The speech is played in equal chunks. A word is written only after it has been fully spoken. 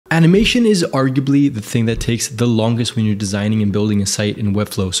Animation is arguably the thing that takes the longest when you're designing and building a site in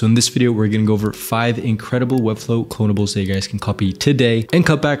Webflow. So in this video, we're going to go over 5 incredible Webflow clonables that you guys can copy today and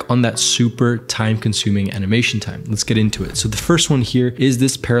cut back on that super time-consuming animation time. Let's get into it. So the first one here is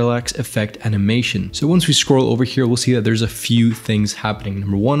this parallax effect animation. So once we scroll over here, we'll see that there's a few things happening.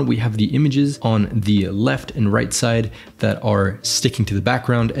 Number one, we have the images on the left and right side that are sticking to the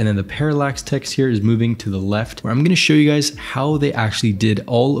background, and then the parallax text here is moving to the left, where I'm going to show you guys how they actually did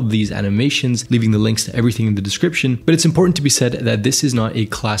all of these animations, leaving the links to everything in the description. But it's important to be said that this is not a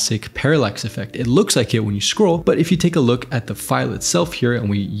classic parallax effect. It looks like it when you scroll, but if you take a look at the file itself here and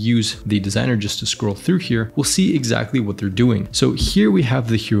we use the designer just to scroll through here, we'll see exactly what they're doing. So here we have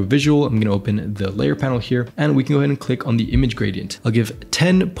the hero visual. I'm going to open the layer panel here and we can go ahead and click on the image gradient. I'll give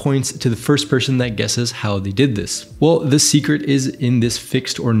 10 points to the first person that guesses how they did this. Well, the secret is in this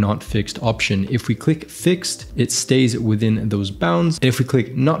fixed or not fixed option. If we click fixed, it stays within those bounds. And if we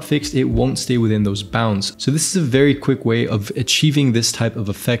click not fixed, it won't stay within those bounds. So this is a very quick way of achieving this type of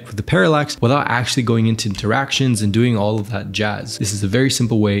effect with the parallax without actually going into interactions and doing all of that jazz. This is a very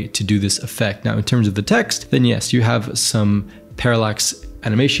simple way to do this effect. Now, in terms of the text, then yes, you have some parallax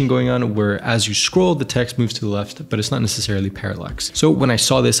animation going on where as you scroll, the text moves to the left, but it's not necessarily parallax. So when I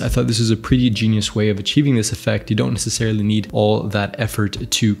saw this, I thought this is a pretty genius way of achieving this effect. You don't necessarily need all that effort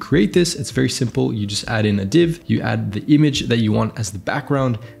to create this. It's very simple. You just add in a div, you add the image that you want as the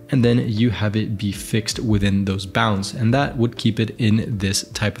background, and then you have it be fixed within those bounds, and that would keep it in this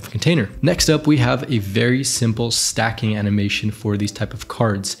type of container. Next up, we have a very simple stacking animation for these type of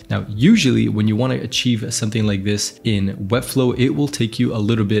cards. Now, usually when you want to achieve something like this in Webflow, it will take you a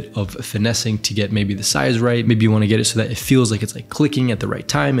little bit of finessing to get maybe the size right. Maybe you want to get it so that it feels like it's like clicking at the right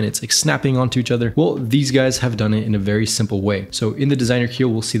time and it's like snapping onto each other. Well, these guys have done it in a very simple way. So in the designer here,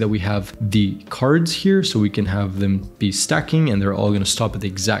 we'll see that we have the cards here, so we can have them be stacking and they're all going to stop at the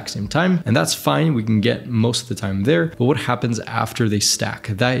exact same time, and that's fine. We can get most of the time there, but what happens after they stack?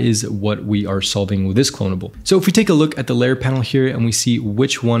 That is what we are solving with this clonable. So if we take a look at the layer panel here and we see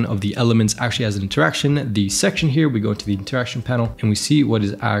which one of the elements actually has an interaction, the section here, we go into the interaction panel and we see what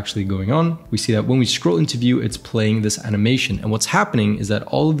is actually going on. We see that when we scroll into view, it's playing this animation, and what's happening is that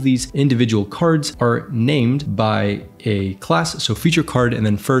all of these individual cards are named by a class, so feature card, and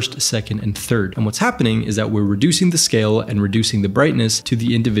then first, second, and third. And what's happening is that we're reducing the scale and reducing the brightness to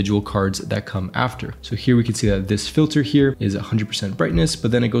the individual cards that come after. So here we can see that this filter here is 100% brightness, but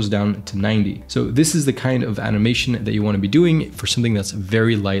then it goes down to 90. So this is the kind of animation that you want to be doing for something that's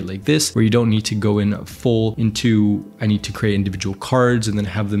very light like this, where you don't need to go in full into, I need to create individual cards and then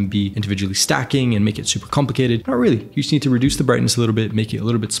have them be individually stacking and make it super complicated. Not really. You just need to reduce the brightness a little bit, make it a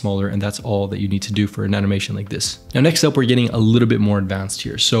little bit smaller, and that's all that you need to do for an animation like this. Now, next up, we're getting a little bit more advanced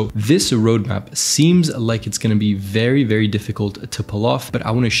here. So this roadmap seems like it's going to be very, very difficult to pull off, but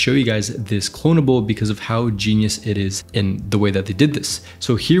I want to show you guys this clonable because of how genius it is in the way that they did this.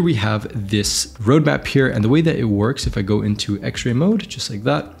 So here we have this roadmap here, and the way that it works, if I go into X-ray mode, just like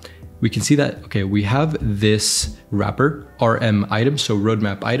that, we can see that, okay, we have this wrapper, RM item, so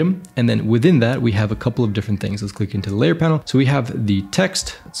roadmap item. And then within that, we have a couple of different things. Let's click into the layer panel. So we have the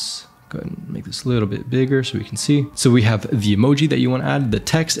text. Let's go ahead and make this a little bit bigger so we can see. So we have the emoji that you want to add, the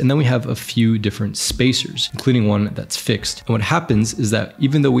text, and then we have a few different spacers, including one that's fixed. And what happens is that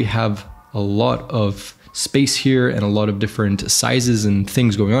even though we have a lot of space here and a lot of different sizes and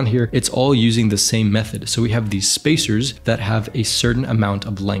things going on here, it's all using the same method. So we have these spacers that have a certain amount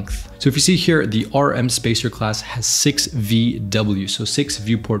of length. So if you see here, the RM spacer class has 6 VW, so 6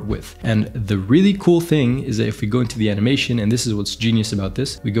 viewport width. And the really cool thing is that if we go into the animation, and this is what's genius about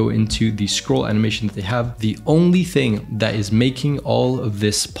this, we go into the scroll animation that they have, the only thing that is making all of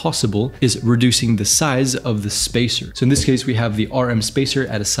this possible is reducing the size of the spacer. So in this case, we have the RM spacer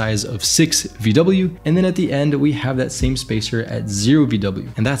at a size of 6 VW, and then at the end, we have that same spacer at 0 VW.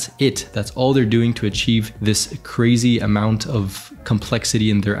 And that's it. That's all they're doing to achieve this crazy amount of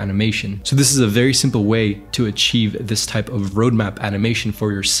complexity in their animation. So this is a very simple way to achieve this type of roadmap animation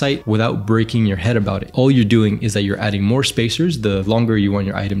for your site without breaking your head about it. All you're doing is that you're adding more spacers the longer you want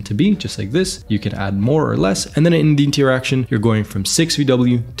your item to be, just like this. You can add more or less. And then in the interaction, you're going from 6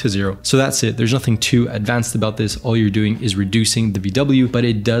 VW to 0. So that's it. There's nothing too advanced about this. All you're doing is reducing the VW, but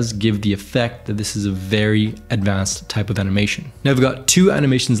it does give the effect that this is a very advanced type of animation. Now I've got 2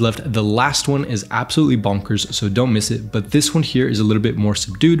 animations left. The last one is absolutely bonkers, so don't miss it. But this one here is a little bit more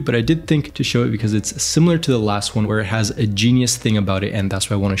subdued, but I I did think to show it because it's similar to the last one where it has a genius thing about it, and that's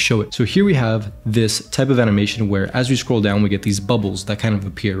why I want to show it. So here we have this type of animation where as we scroll down, we get these bubbles that kind of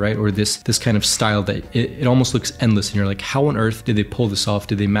appear, right? Or this kind of style that it almost looks endless, and you're like, how on earth did they pull this off?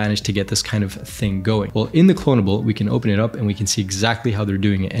 Did they manage to get this kind of thing going? Well, in the Cloneable, we can open it up and we can see exactly how they're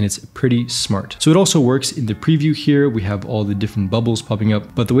doing it, and it's pretty smart. So it also works in the preview here. We have all the different bubbles popping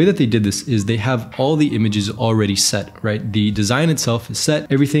up, but the way that they did this is they have all the images already set, right? The design itself is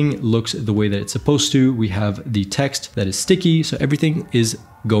set. Everything looks the way that it's supposed to. We have the text that is sticky, so everything is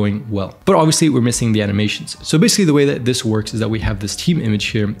going well. But obviously we're missing the animations. So basically the way that this works is that we have this team image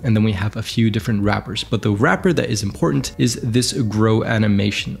here, and then we have a few different wrappers. But the wrapper that is important is this grow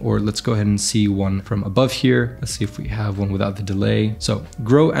animation, or let's go ahead and see one from above here. Let's see if we have one without the delay. So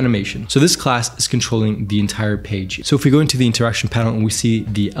grow animation. So this class is controlling the entire page. So if we go into the interaction panel and we see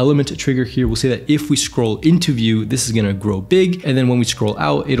the element trigger here, we'll see that if we scroll into view, this is going to grow big. And then when we scroll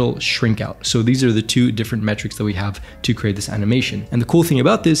out, it'll shrink out. So these are the two different metrics that we have to create this animation. And the cool thing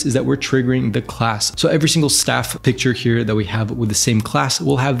about this is that we're triggering the class. So every single staff picture here that we have with the same class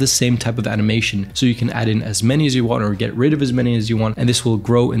will have the same type of animation. So you can add in as many as you want or get rid of as many as you want, and this will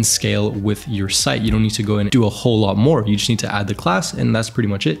grow and scale with your site. You don't need to go and do a whole lot more. You just need to add the class, and that's pretty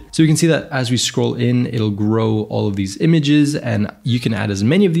much it. So you can see that as we scroll in, it'll grow all of these images, and you can add as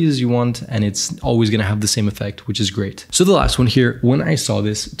many of these as you want, and it's always going to have the same effect, which is great. So the last one here, when I saw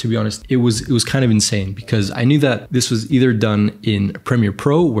this, to be honest, it was kind of insane, because I knew that this was either done in Premiere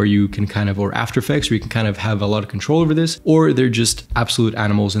Pro, where you can kind of, or After Effects, where you can kind of have a lot of control over this, or they're just absolute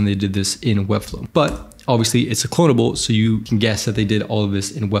animals and they did this in Webflow. But obviously it's a clonable, so you can guess that they did all of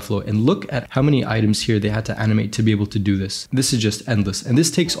this in Webflow. And look at how many items here they had to animate to be able to do this. This is just endless. And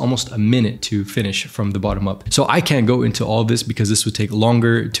this takes almost a minute to finish from the bottom up. So I can't go into all of this because this would take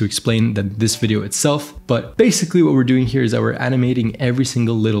longer to explain than this video itself. But basically what we're doing here is that we're animating every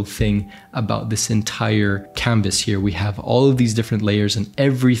single little thing about this entire canvas here. We have all of these different layers and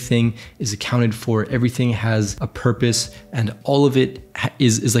everything is accounted for. Everything has a purpose, and all of it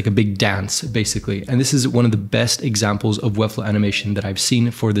is like a big dance basically. And this is one of the best examples of Webflow animation that I've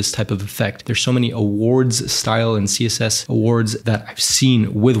seen for this type of effect. There's so many awards, style and CSS awards that I've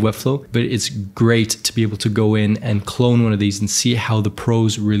seen with Webflow, but it's great to be able to go in and clone one of these and see how the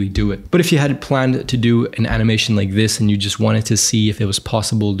pros really do it. But if you had planned to do an animation like this and you just wanted to see if it was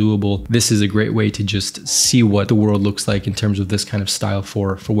possible, doable, this is a great way to just see what the world looks like in terms of this kind of style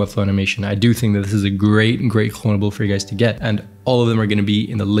for Webflow animation. I do think that this is a great clonable for you guys to get, and all of them are going to be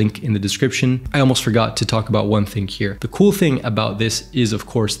in the link in the description. I almost forgot to talk about one thing here. The cool thing about this is, of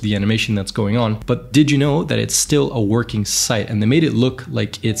course, the animation that's going on, but did you know that it's still a working site? And they made it look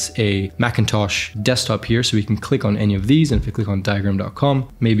like it's a Macintosh desktop here, so we can click on any of these, and if we click on diagram.com,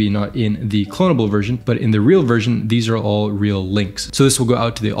 maybe not in the clonable version, but in the real version, these are all real links. So this will go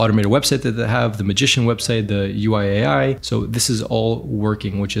out to the automated website that they have, the Magician website, the UIAI. So this is all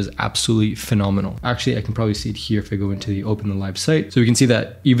working, which is absolutely phenomenal. Actually, I can probably see it here if I go into the open the live site. So we can see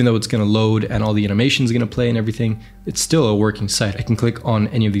that even though it's going to load and all the animations are going to play and everything, it's still a working site. I can click on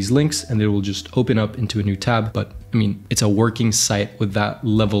any of these links and it will just open up into a new tab. But I mean, it's a working site with that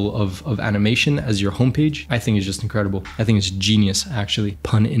level of animation as your homepage. I think it's just incredible. I think it's genius, actually,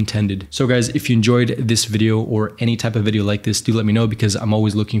 pun intended. So guys, if you enjoyed this video or any type of video like this, do let me know, because I'm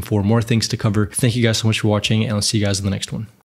always looking for more things to cover. Thank you guys so much for watching, and I'll see you guys in the next one.